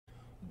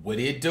What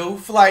it do,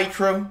 flight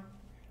crew?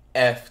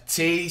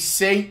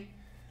 FTC.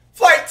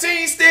 Flight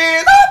team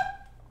stand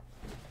up!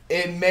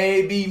 It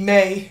may be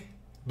May,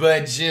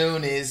 but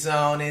June is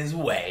on its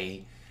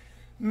way.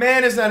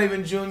 Man, it's not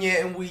even June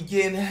yet, and we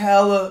getting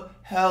hella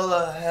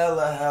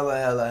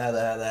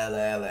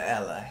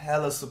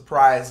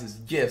surprises,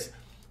 gifts,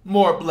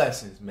 more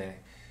blessings, man.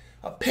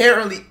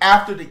 Apparently,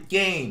 after the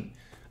game,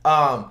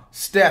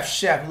 Steph,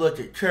 Chef, look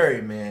at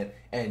Curry, man,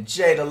 and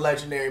Jay, the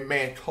legendary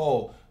man,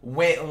 Cole,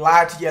 went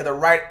live together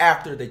right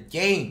after the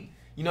game.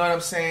 You know what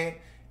I'm saying?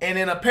 And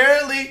then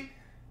apparently,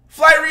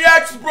 Flight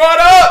Reacts brought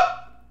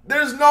up.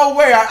 There's no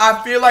way.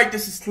 I feel like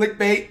this is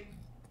clickbait.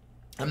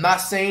 I'm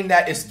not saying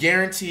that it's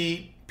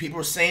guaranteed. People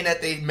are saying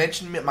that they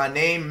mentioned my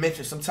name,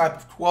 mentioned some type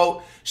of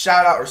quote,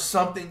 shout out or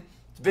something.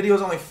 The video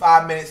is only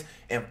 5 minutes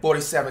and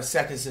 47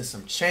 seconds and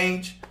some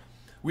change.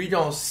 We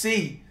don't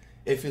see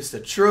if it's the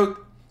truth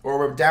or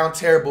we're down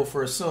terrible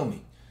for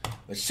assuming.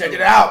 Let's check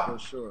it out. For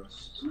sure.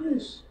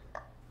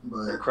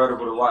 But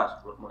incredible to watch.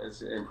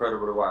 It's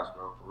incredible to watch,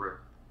 bro, for real.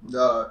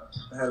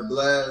 I had a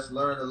blast,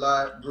 learned a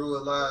lot, grew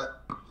a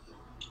lot,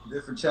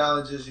 different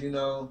challenges, you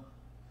know,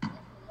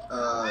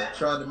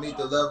 trying to meet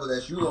the level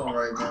that you on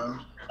right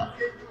now.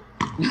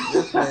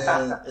 This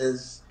man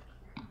is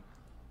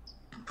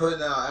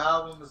putting out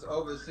albums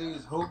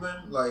overseas,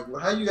 hooping. Like,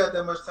 how you got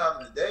that much time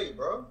in the day,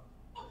 bro?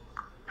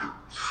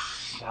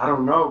 I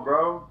don't know,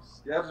 bro.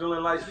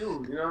 Scheduling like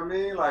you know what I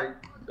mean? Like,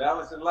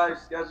 balancing life,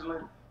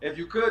 scheduling. If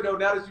you could, though,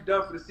 now that you're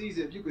done for the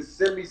season, if you could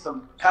send me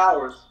some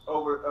towers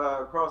over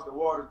across the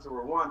water to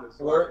Rwanda.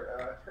 So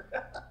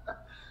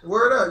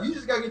Word up. You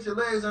just got to get your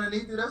legs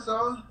underneath you. That's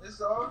all. It's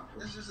all.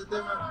 It's just a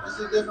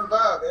different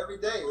vibe every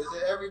day. It's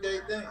an everyday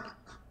thing.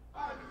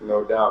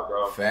 No doubt,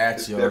 bro.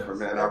 Facts, it's yo. different,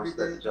 man. I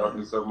respect y'all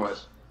do so much.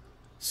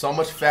 So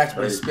much facts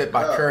being spit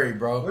by Curry,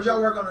 bro. What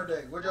y'all work on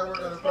today? What y'all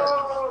work on the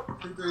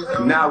practice?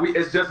 Nah,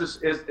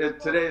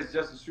 today is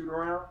just a shoot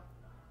around.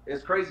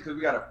 It's crazy because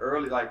we got an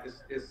early, like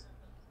it's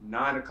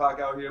 9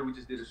 o'clock out here. We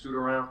just did a shoot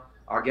around.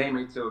 Our game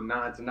ain't till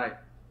 9 tonight.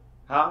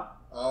 Huh?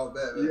 Oh,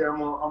 bad. Yeah,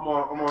 I'm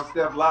on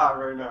Steph Live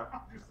right now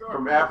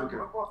from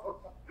Africa.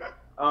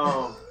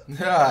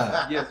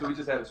 Yeah, so we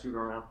just had a shoot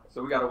around.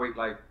 So we gotta wait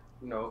like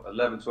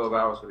 11, 12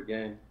 hours for the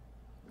game.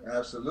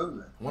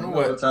 Absolutely. Wonder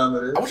what time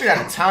it is. I wish I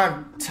had a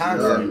time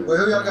frame. Well,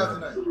 who y'all got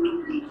tonight?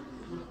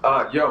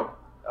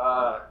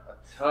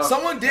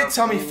 Someone did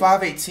tell me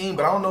 518,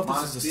 but I don't know if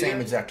this is the same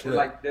exact clip.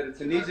 Like the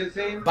Tunisian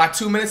team. By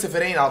 2 minutes, if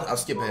it ain't, I'll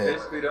skip ahead.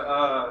 Basically,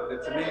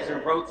 the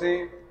Tunisian pro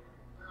team.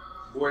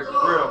 Boys,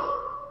 real.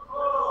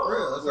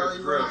 Real. That's all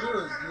you want to do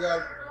is you got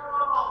to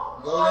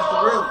go against the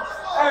real.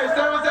 Hey,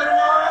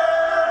 779.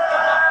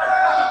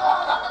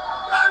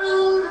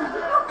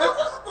 It's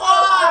the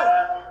squad.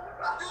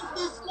 It's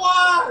the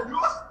squad.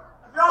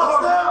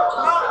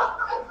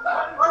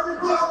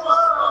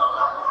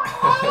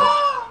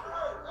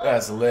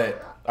 That's lit.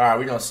 All right,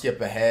 we're going to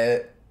skip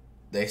ahead.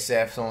 They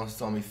said someone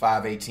told me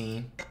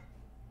 518.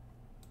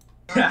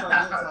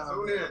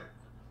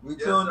 We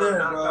tuned in,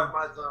 bro.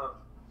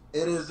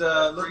 It is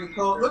looking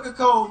cold. Look at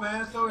Cole,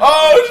 man. So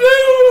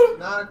oh, shoot!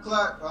 9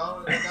 o'clock,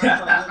 bro.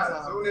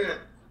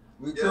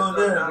 We tuned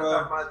in,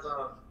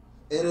 bro.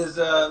 It is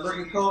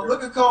looking cold.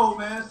 Look at Cole,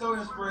 man. So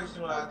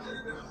inspirational out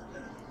there.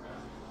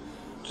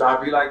 Try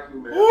to be like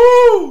you, man.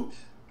 Woo!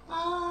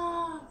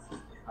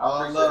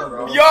 All love,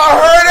 bro. Y'all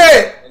heard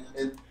it!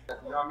 And,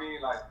 you know what I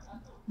mean? Like,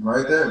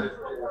 right there.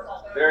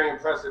 Very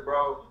impressive,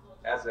 bro.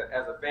 As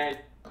a fan.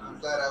 I'm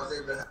glad I was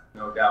able to.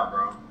 No doubt,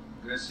 bro.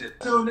 Good shit.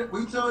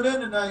 We tuned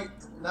in tonight.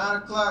 9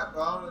 o'clock,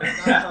 bro. 9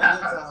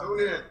 o'clock Tune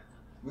in.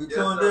 We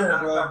tuned in,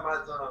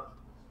 bro.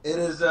 It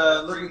is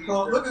looking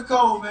cold. Look at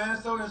Cole,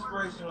 man. So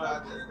inspirational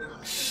out there.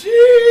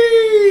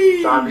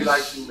 Sheesh. Try to be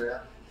like you,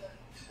 man.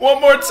 One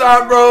more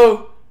time,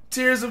 bro.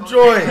 Tears of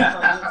joy.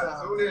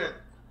 Tune in.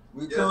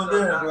 We tuned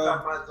in,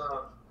 bro.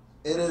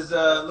 It is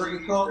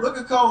looking cold. Look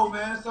at Cole,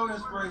 man. So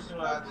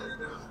inspirational out there.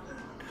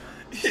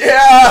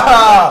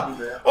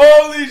 Yeah.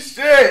 Holy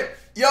shit.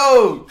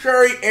 Yo,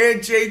 Curry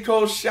and J.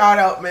 Cole shout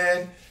out,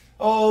 man.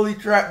 Holy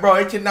crap, bro.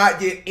 It cannot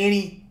get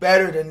any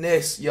better than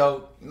this,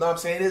 yo. You know what I'm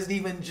saying? It isn't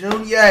even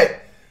June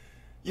yet.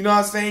 You know what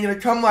I'm saying? You're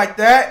gonna come like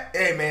that.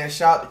 Hey, man,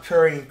 shout out to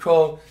Curry and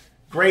Cole.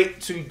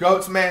 Great two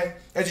goats, man.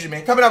 That's you,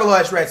 man. Coming up with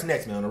Last Rats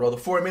next, man. On the road to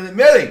 4 million.